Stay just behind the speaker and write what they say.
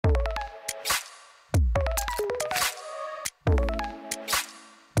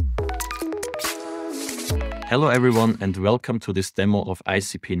Hello everyone and welcome to this demo of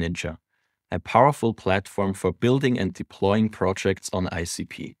ICP Ninja, a powerful platform for building and deploying projects on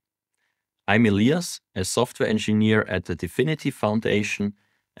ICP. I'm Elias, a software engineer at the DFINITY Foundation,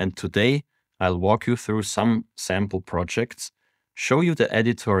 and today I'll walk you through some sample projects, show you the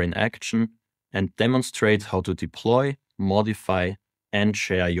editor in action, and demonstrate how to deploy, modify, and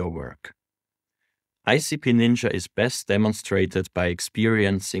share your work. ICP Ninja is best demonstrated by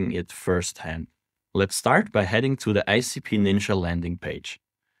experiencing it firsthand. Let's start by heading to the ICP Ninja landing page.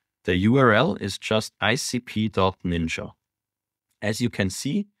 The URL is just icp.ninja. As you can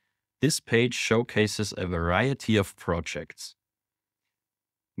see, this page showcases a variety of projects.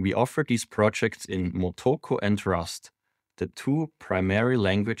 We offer these projects in Motoko and Rust, the two primary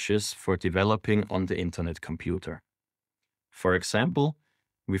languages for developing on the internet computer. For example,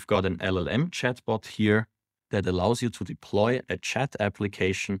 we've got an LLM Chatbot here that allows you to deploy a chat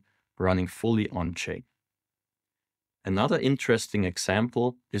application running fully on-chain. Another interesting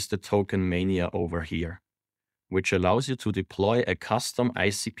example is the Tokenmania over here, which allows you to deploy a custom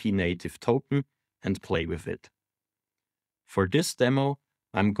ICP native token and play with it. For this demo,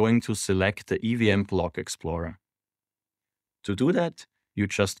 I'm going to select the EVM Block Explorer. To do that, you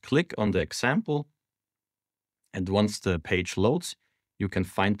just click on the example, and once the page loads, you can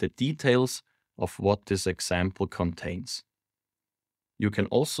find the details of what this example contains. You can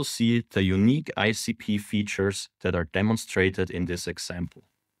also see the unique ICP features that are demonstrated in this example.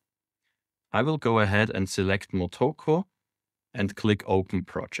 I will go ahead and select Motoko and click Open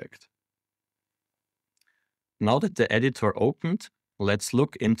Project. Now that the editor opened, let's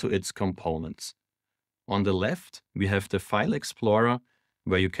look into its components. On the left, we have the File Explorer,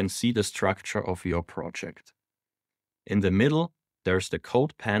 where you can see the structure of your project. In the middle, there's the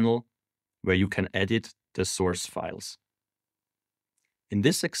Code panel, where you can edit the source files. In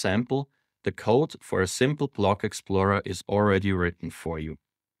this example, the code for a simple block explorer is already written for you.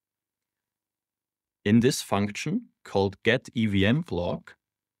 In this function, called getEVMBlock,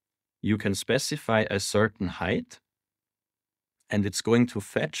 you can specify a certain height, and it's going to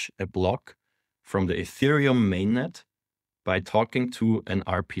fetch a block from the Ethereum mainnet by talking to an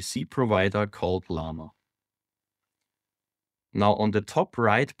RPC provider called Llama. Now, on the top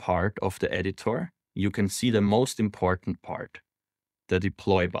right part of the editor, you can see the most important part, the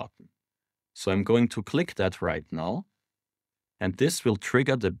deploy button. So I'm going to click that right now, and this will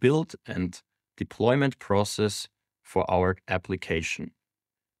trigger the build and deployment process for our application.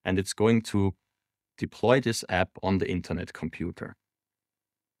 And it's going to deploy this app on the internet computer.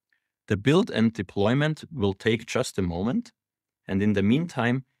 The build and deployment will take just a moment, and in the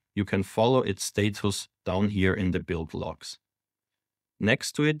meantime, you can follow its status down here in the build logs.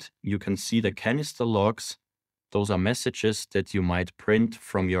 Next to it, you can see the canister logs. Those are messages that you might print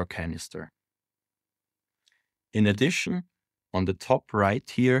from your canister. In addition, on the top right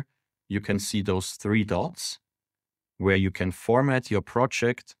here, you can see those three dots where you can format your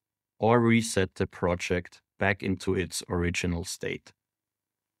project or reset the project back into its original state.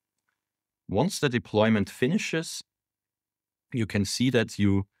 Once the deployment finishes, you can see that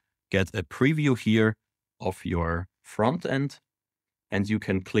you get a preview here of your front end, and you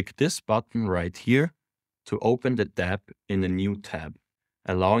can click this button right here to open the dapp in a new tab,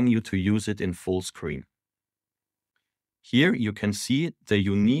 allowing you to use it in full screen. Here you can see the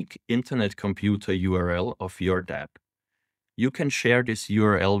unique internet computer URL of your dapp. You can share this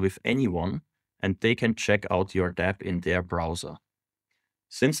URL with anyone, and they can check out your dapp in their browser.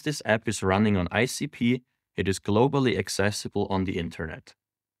 Since this app is running on ICP, it is globally accessible on the internet.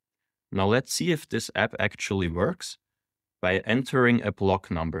 Now let's see if this app actually works by entering a block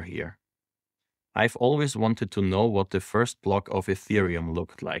number here. I've always wanted to know what the first block of Ethereum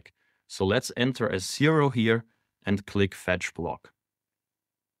looked like. So let's enter a 0 here and click Fetch Block.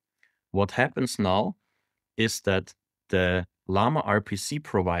 What happens now is that the Llama RPC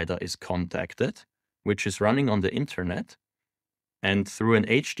provider is contacted, which is running on the internet, and through an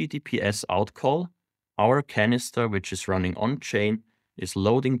HTTPS outcall, our canister, which is running on-chain, is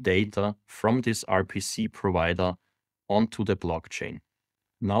loading data from this RPC provider onto the blockchain.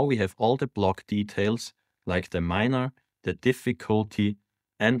 Now we have all the block details like the miner, the difficulty,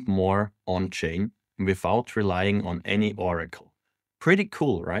 and more on-chain without relying on any oracle. Pretty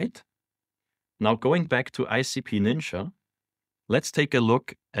cool, right? Now going back to ICP Ninja, let's take a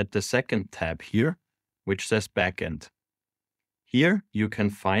look at the second tab here, which says Backend. Here you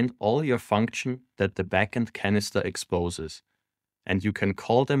can find all your function that the backend canister exposes, and you can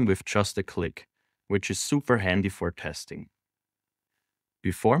call them with just a click, which is super handy for testing.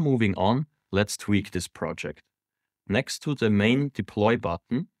 Before moving on, let's tweak this project. Next to the main deploy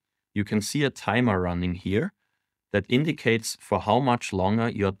button, you can see a timer running here that indicates for how much longer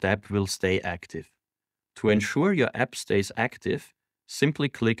your dapp will stay active. To ensure your app stays active, simply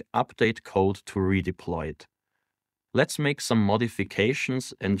click Update Code to redeploy it. Let's make some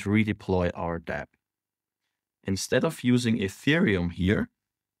modifications and redeploy our dapp. Instead of using Ethereum here,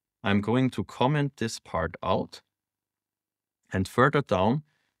 I'm going to comment this part out. And further down,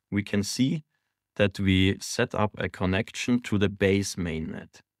 we can see that we set up a connection to the base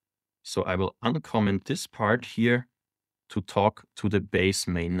mainnet. So I will uncomment this part here to talk to the base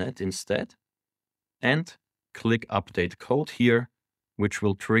mainnet instead, and click Update Code here, which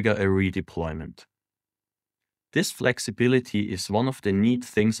will trigger a redeployment. This flexibility is one of the neat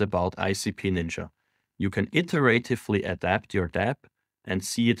things about ICP Ninja. You can iteratively adapt your dapp and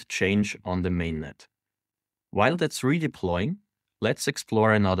see it change on the mainnet. While that's redeploying, let's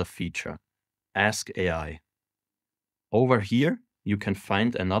explore another feature, Ask AI. Over here, you can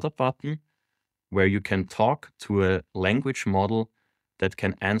find another button where you can talk to a language model that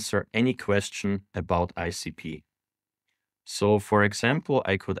can answer any question about ICP. So for example,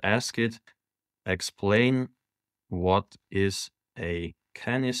 I could ask it, explain what is a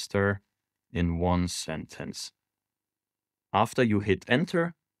canister in one sentence. After you hit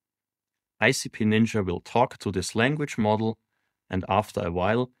enter, ICP Ninja will talk to this language model, and after a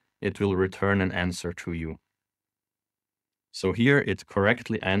while, it will return an answer to you. So here it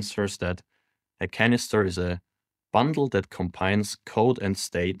correctly answers that a canister is a bundle that combines code and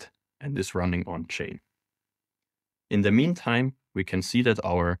state and is running on-chain. In the meantime, we can see that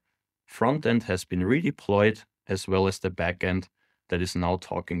our front end has been redeployed, as well as the backend that is now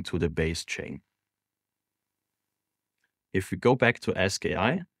talking to the base chain. If we go back to Ask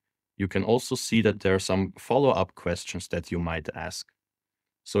AI, you can also see that there are some follow-up questions that you might ask.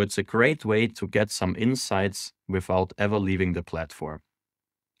 So it's a great way to get some insights without ever leaving the platform.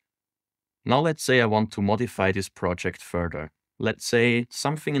 Now let's say I want to modify this project further. Let's say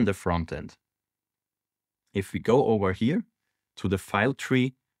something in the front end. If we go over here to the file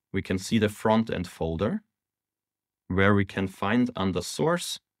tree, we can see the front end folder where we can find under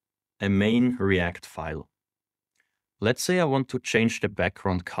source a main React file. Let's say I want to change the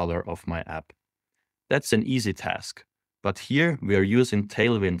background color of my app. That's an easy task, but here we are using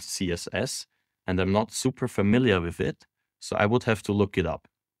Tailwind CSS and I'm not super familiar with it, so I would have to look it up.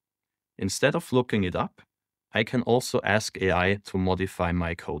 Instead of looking it up, I can also ask AI to modify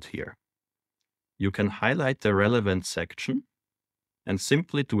my code here. You can highlight the relevant section and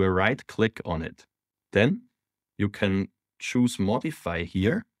simply do a right click on it. Then you can choose Modify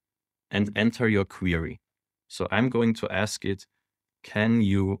here and enter your query. So I'm going to ask it, can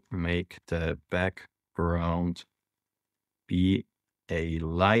you make the background be a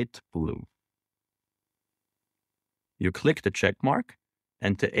light blue? You click the check mark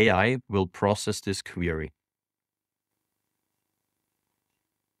and the AI will process this query.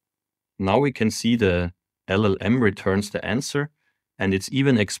 Now we can see the LLM returns the answer, and it's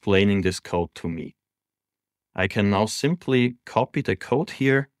even explaining this code to me. I can now simply copy the code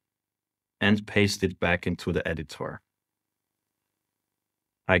here and paste it back into the editor.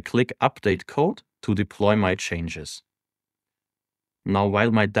 I click Update Code to deploy my changes. Now,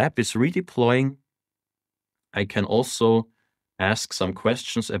 while my dapp is redeploying, I can also ask some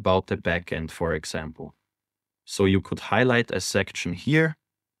questions about the backend, for example. So you could highlight a section here,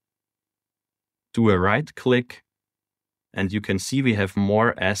 do a right click, and you can see we have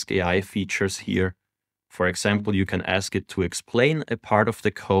more Ask AI features here. For example, you can ask it to explain a part of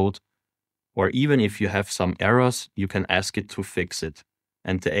the code, or even if you have some errors, you can ask it to fix it,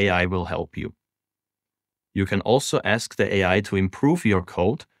 and the AI will help you. You can also ask the AI to improve your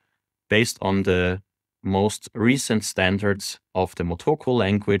code based on the most recent standards of the Motoko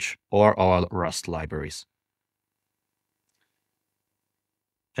language or our Rust libraries.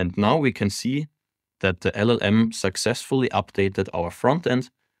 And now we can see that the LLM successfully updated our front end,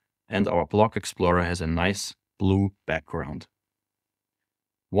 and our Block Explorer has a nice blue background.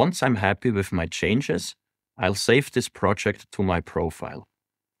 Once I'm happy with my changes, I'll save this project to my profile.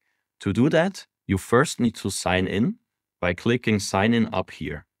 To do that, you first need to sign in by clicking Sign In up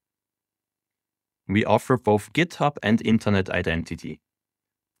here. We offer both GitHub and internet identity.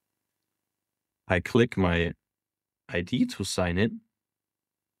 I click my ID to sign in.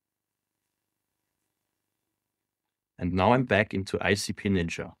 And now I'm back into ICP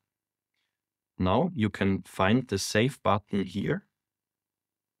Ninja. Now you can find the Save button here.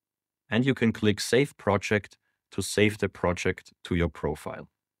 And you can click Save Project to save the project to your profile.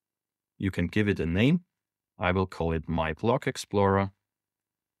 You can give it a name. I will call it My Block Explorer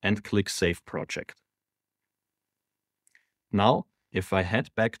and click Save Project. Now, if I head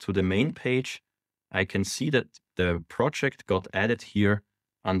back to the main page, I can see that the project got added here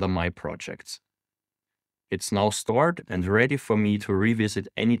under My Projects. It's now stored and ready for me to revisit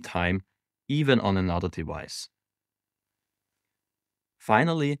anytime, even on another device.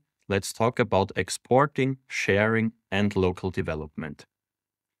 Finally, let's talk about exporting, sharing, and local development.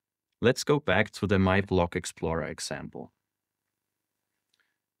 Let's go back to the My Block Explorer example.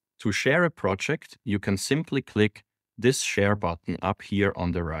 To share a project, you can simply click this share button up here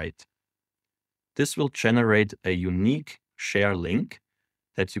on the right. This will generate a unique share link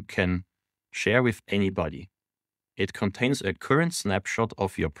that you can share with anybody. It contains a current snapshot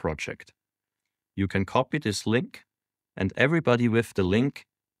of your project. You can copy this link, and everybody with the link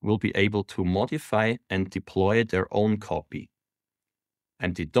will be able to modify and deploy their own copy.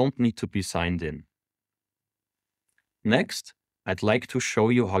 And they don't need to be signed in. Next, I'd like to show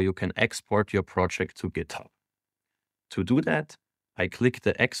you how you can export your project to GitHub. To do that, I click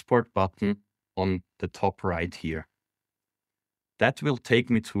the Export button on the top right here. That will take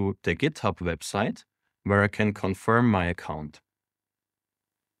me to the GitHub website where I can confirm my account.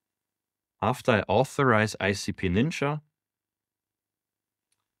 After I authorize ICP Ninja,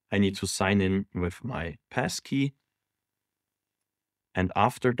 I need to sign in with my passkey. And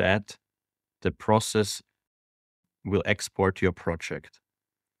after that, the process will export your project.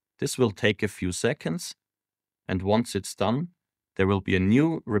 This will take a few seconds, and once it's done, there will be a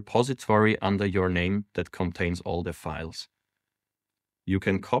new repository under your name that contains all the files. You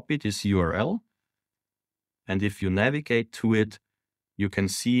can copy this URL, and if you navigate to it, you can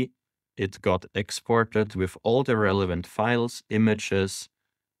see it got exported with all the relevant files, images,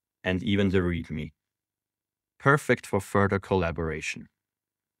 and even the README. Perfect for further collaboration.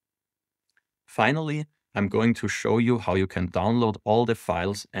 Finally, I'm going to show you how you can download all the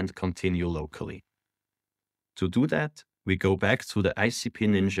files and continue locally. To do that, we go back to the ICP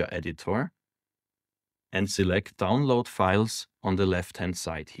Ninja editor and select Download Files on the left-hand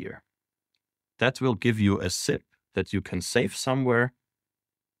side here. That will give you a zip that you can save somewhere,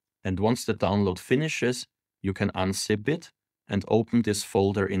 and once the download finishes, you can unzip it and open this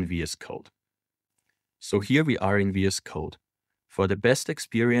folder in VS Code. So here we are in VS Code. For the best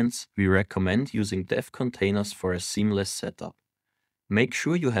experience, we recommend using dev containers for a seamless setup. Make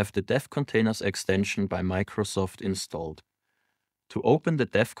sure you have the dev containers extension by Microsoft installed. To open the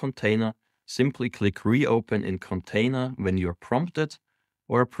dev container, simply click Reopen in Container when you're prompted,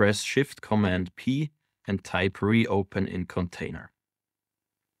 or press Shift-Command-P and type Reopen in Container.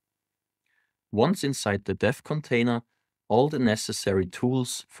 Once inside the dev container, all the necessary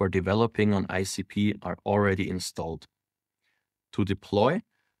tools for developing on ICP are already installed. To deploy,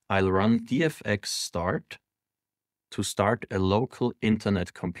 I'll run dfx start to start a local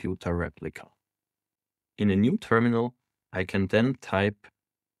internet computer replica. In a new terminal, I can then type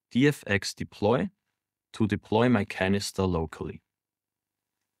dfx deploy to deploy my canister locally.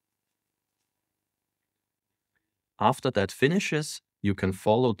 After that finishes, you can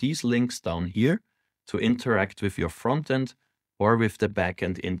follow these links down here to interact with your frontend or with the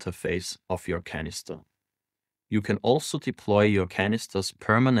backend interface of your canister. You can also deploy your canisters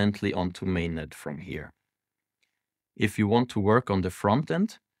permanently onto mainnet from here. If you want to work on the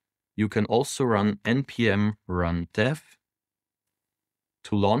frontend, you can also run npm run dev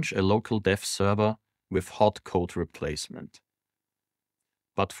to launch a local dev server with hot code replacement.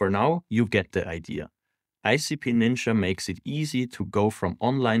 But for now, you get the idea. ICP Ninja makes it easy to go from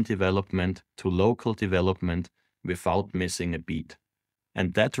online development to local development without missing a beat.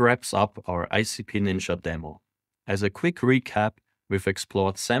 And that wraps up our ICP Ninja demo. As a quick recap, we've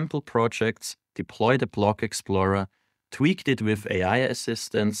explored sample projects, deployed a Block Explorer, tweaked it with AI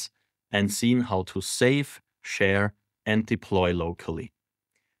assistance, and seen how to save, share, and deploy locally.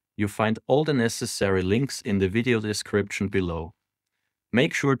 You find all the necessary links in the video description below.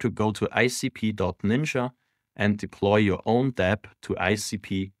 Make sure to go to icp.ninja and deploy your own dapp to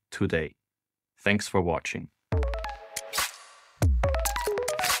ICP today. Thanks for watching.